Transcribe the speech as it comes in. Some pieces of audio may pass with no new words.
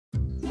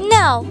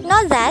No,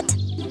 not that.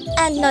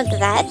 And not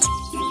that.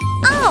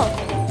 Oh,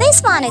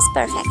 this one is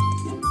perfect.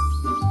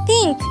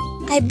 Pink.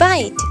 I buy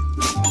it.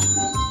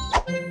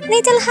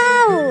 Little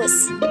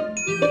house.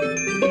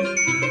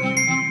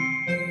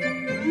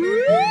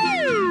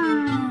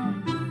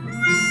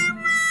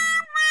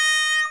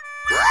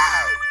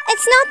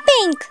 It's not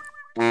pink.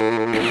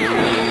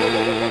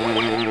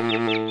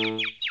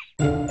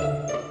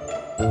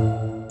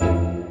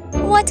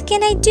 What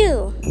can I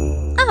do?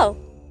 Oh.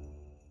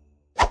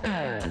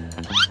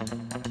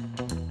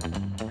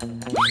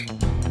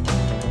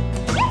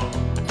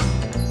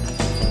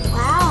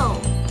 Wow.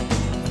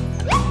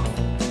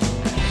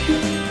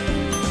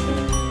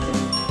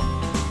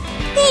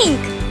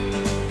 Pink.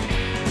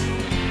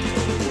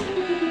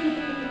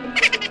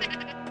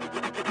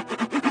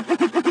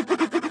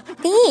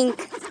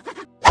 Pink.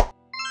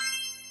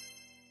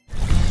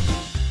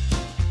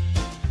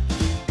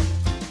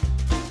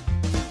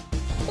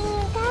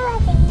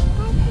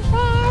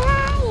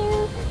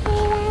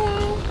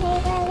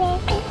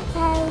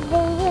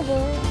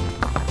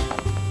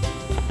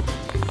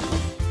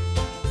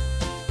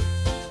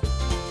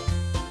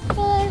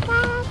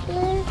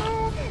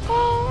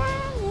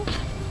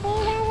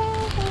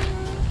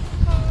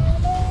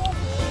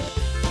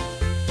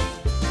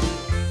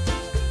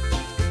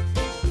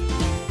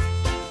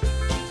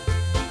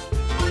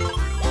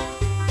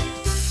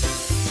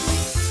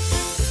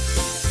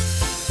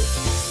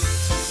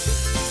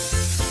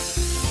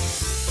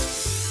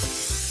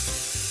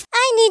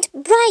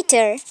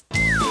 Brighter.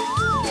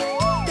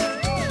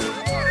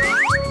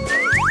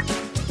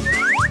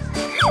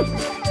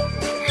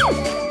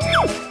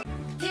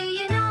 Do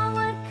you know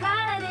what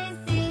color this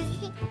is?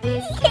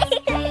 This is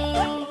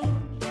pink.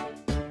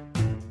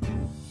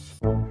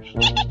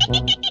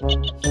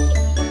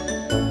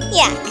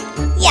 Yuck,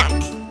 yuck.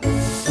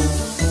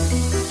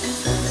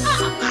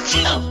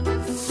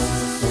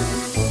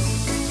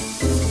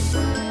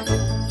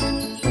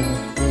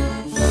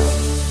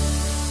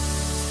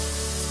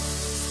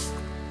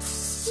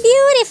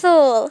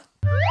 Beautiful.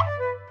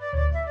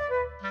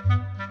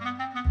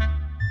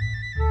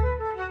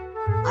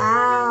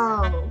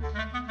 Wow.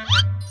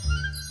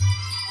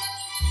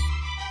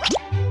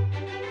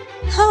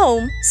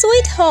 Home,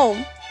 sweet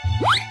home.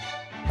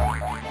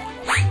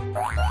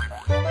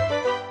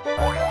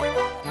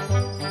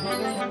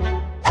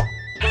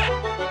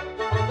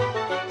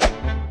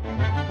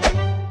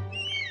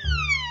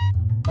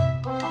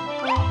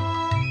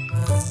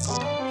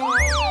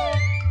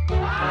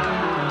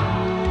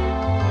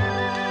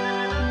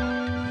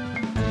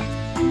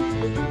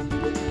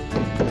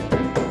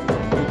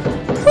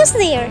 Who's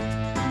there?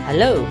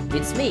 Hello,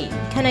 it's me.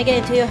 Can I get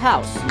into your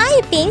house? Are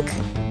you pink?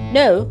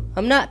 No,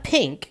 I'm not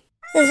pink.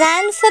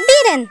 Then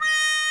forbidden.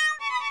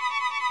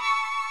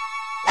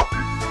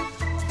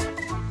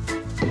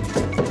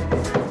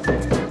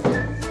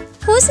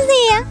 Who's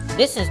there?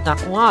 This is the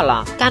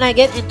koala. Can I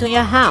get into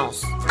your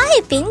house? Are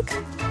you pink?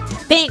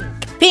 Pink,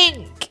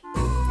 pink.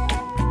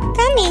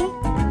 Come in.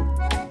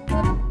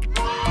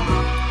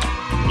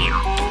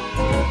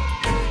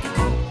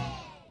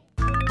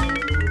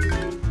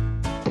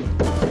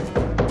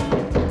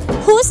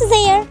 Who's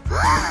there?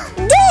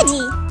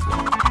 Daddy!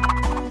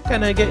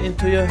 Can I get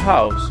into your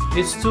house?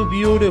 It's too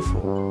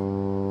beautiful.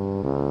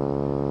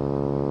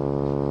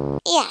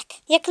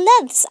 Yuck, your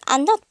clothes are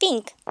not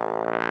pink.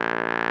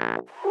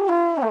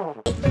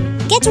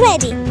 Get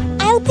ready,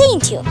 I'll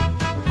paint you.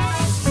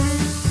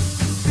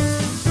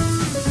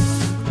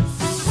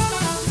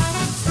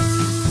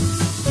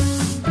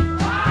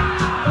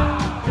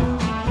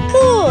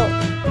 Cool!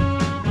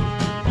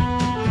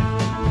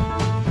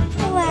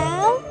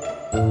 Well,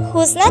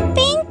 who's not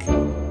pink?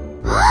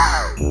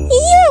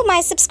 You,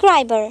 my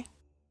subscriber.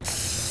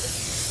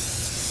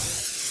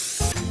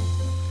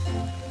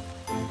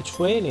 It's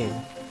raining.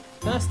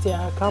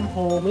 Nastya, come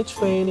home. It's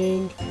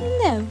raining.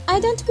 No, I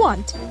don't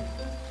want.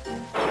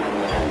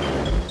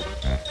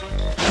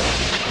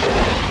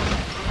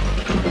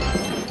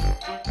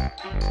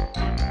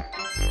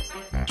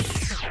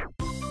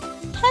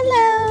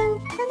 Hello,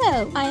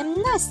 hello, I am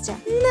Nastya.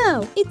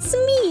 No, it's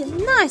me,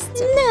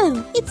 Nastya.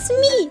 No, it's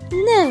me,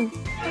 no.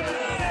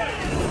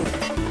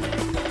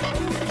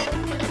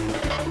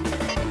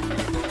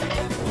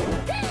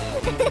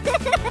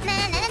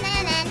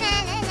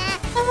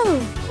 Oh,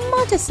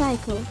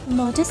 motorcycle.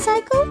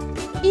 Motorcycle?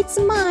 It's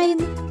mine.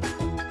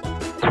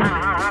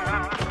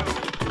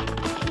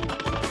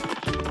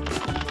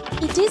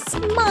 It is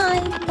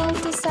mine,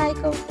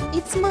 motorcycle.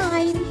 It's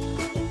mine.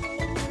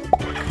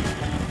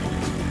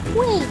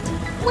 Wait,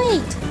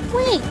 wait,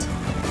 wait.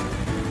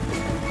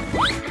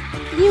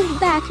 Give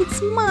back,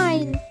 it's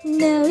mine.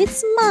 No,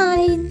 it's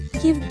mine.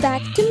 Give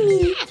back to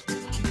me.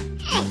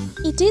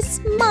 It is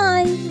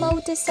my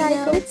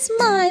motorcycle. No, it's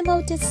my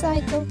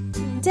motorcycle.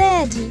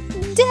 Daddy,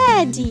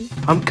 Daddy.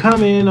 I'm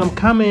coming. I'm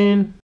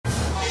coming.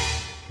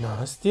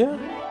 Nastya?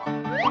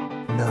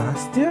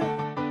 Nastya?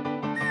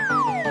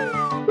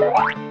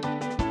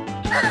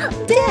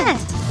 Dad.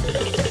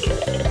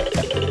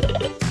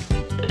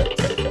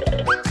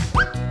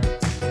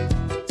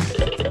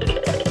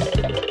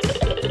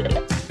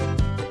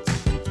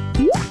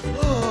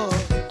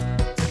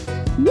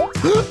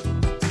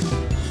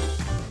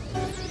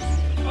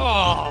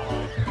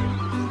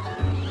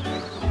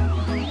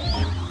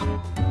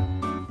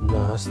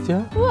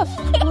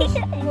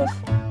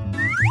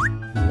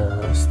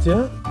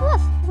 Nastya?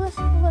 Woof, woof,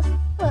 woof,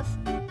 woof.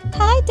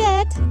 Hi,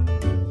 Dad.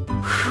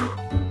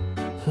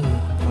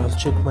 I'll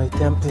check my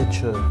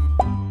temperature.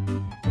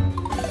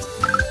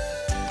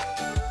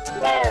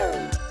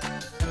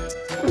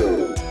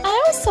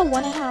 I also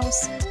want a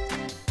house.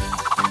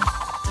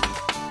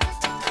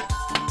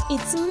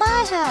 It's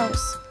my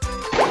house.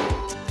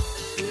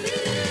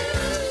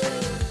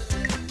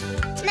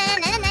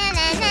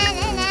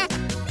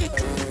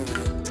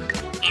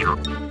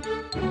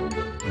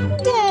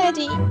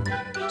 Daddy,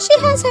 she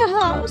has her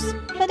house,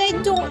 but I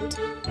don't.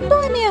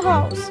 Buy me a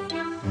house.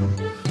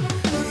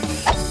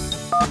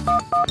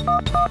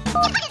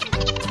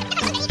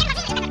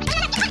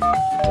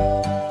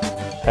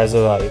 Has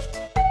arrived.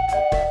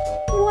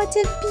 What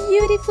a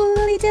beautiful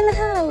little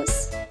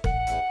house.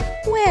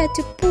 Where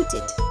to put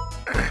it?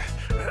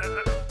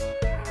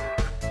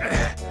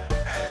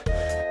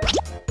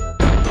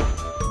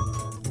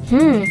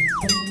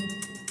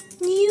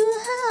 New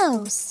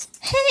house.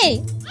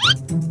 Hey,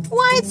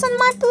 why it's on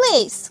my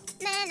place?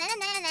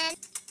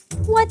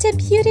 What a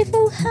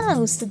beautiful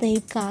house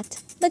they've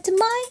got. But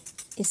mine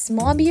is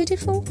more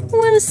beautiful.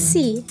 We'll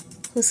see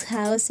whose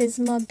house is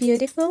more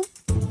beautiful.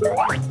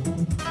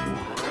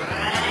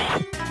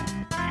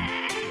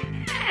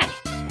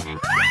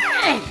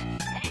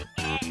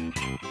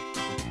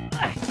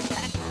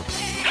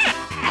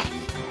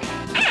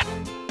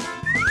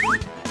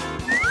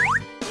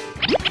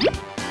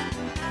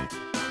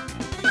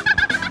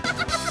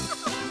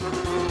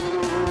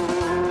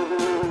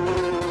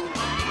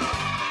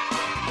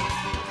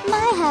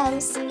 My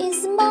house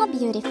is more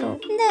beautiful.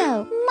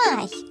 No,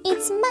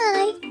 it's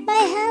my.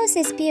 My house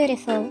is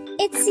beautiful.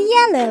 It's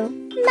yellow.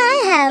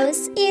 My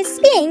house is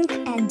pink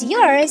and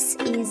yours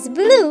is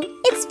blue.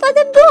 It's for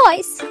the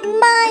boys.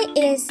 My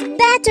is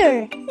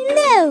better.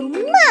 No,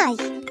 my.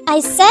 I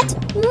said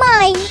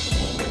mine.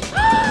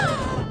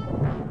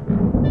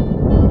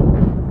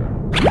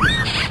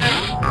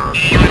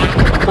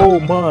 Oh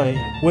my,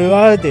 where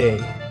are they?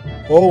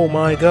 Oh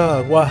my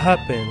god, what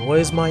happened?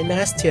 Where's my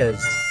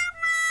Nastyas?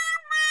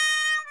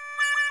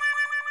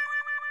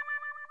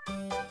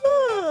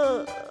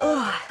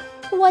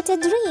 What a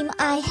dream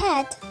I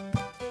had.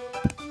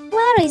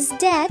 Where is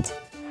Dad?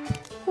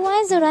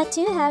 Why there are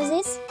two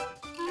houses?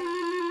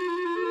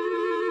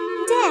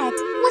 Dad,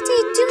 what are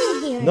you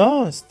doing here?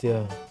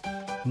 Nastya,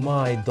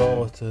 my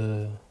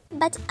daughter.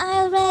 But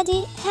I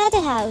already had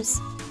a house.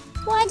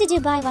 Why did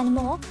you buy one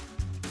more?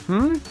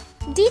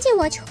 Did you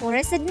watch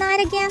horrors at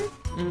night again?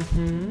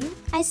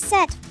 I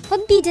said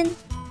forbidden.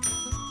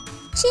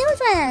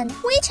 Children,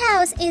 which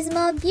house is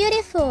more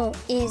beautiful?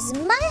 Is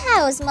my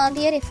house more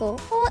beautiful?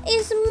 Or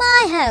is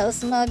my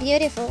house more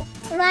beautiful?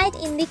 Write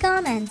in the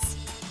comments.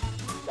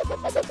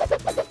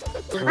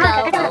 Go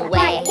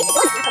away.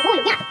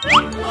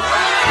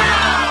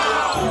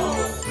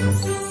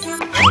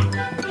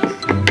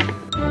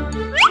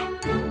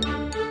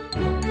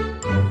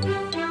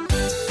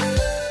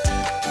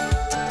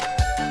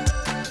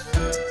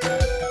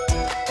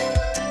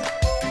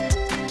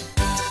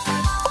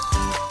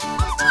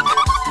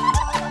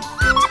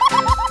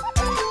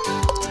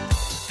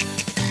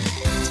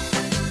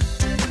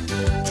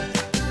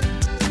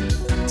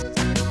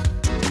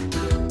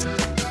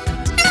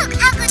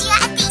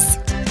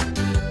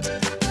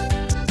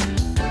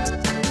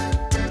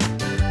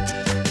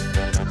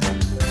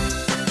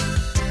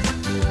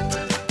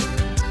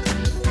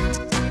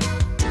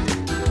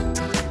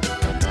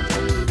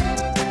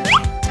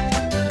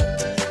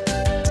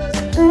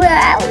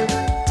 Wow!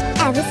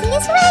 Everything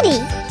is ready.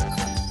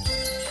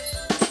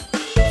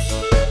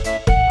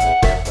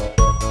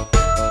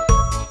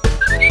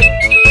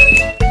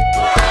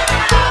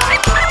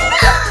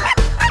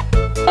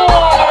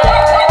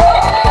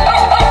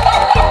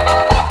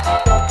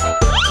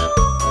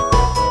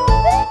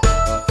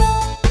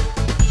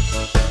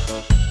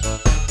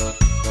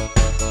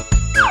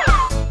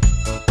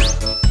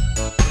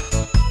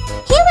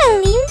 He will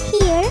live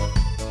here.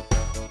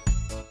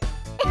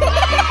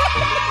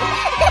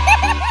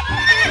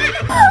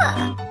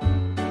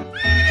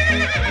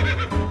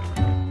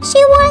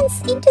 She wants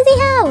into the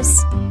house.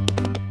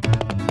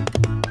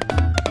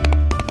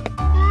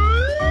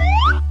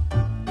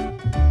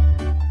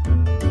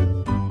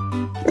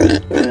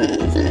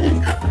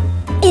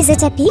 Is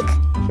it a pig?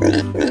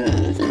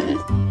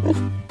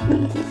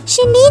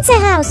 She needs a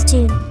house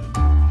too.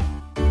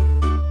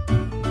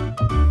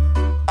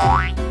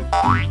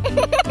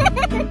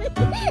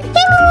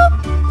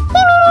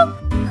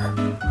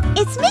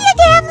 It's me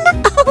again.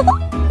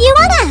 You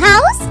want a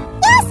house?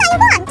 Yes, I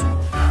want.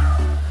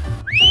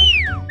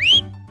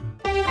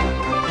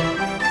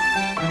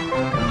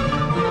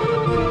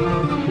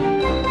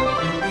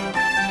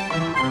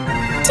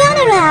 Turn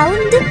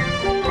around.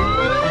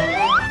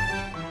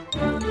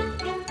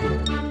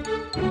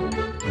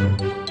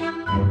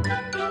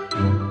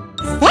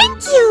 Thank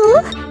you.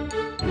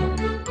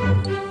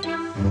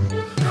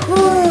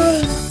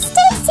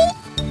 Stacy.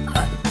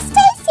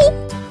 Stacy.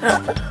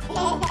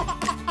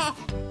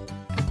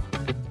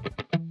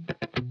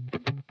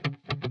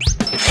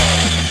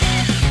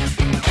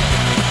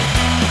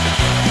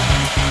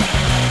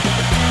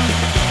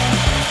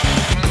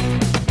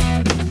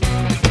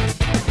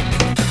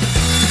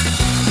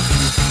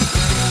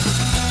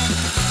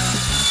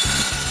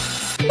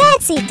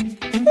 That's it.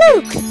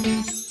 Look.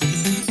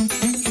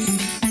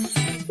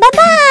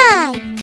 Bye-bye.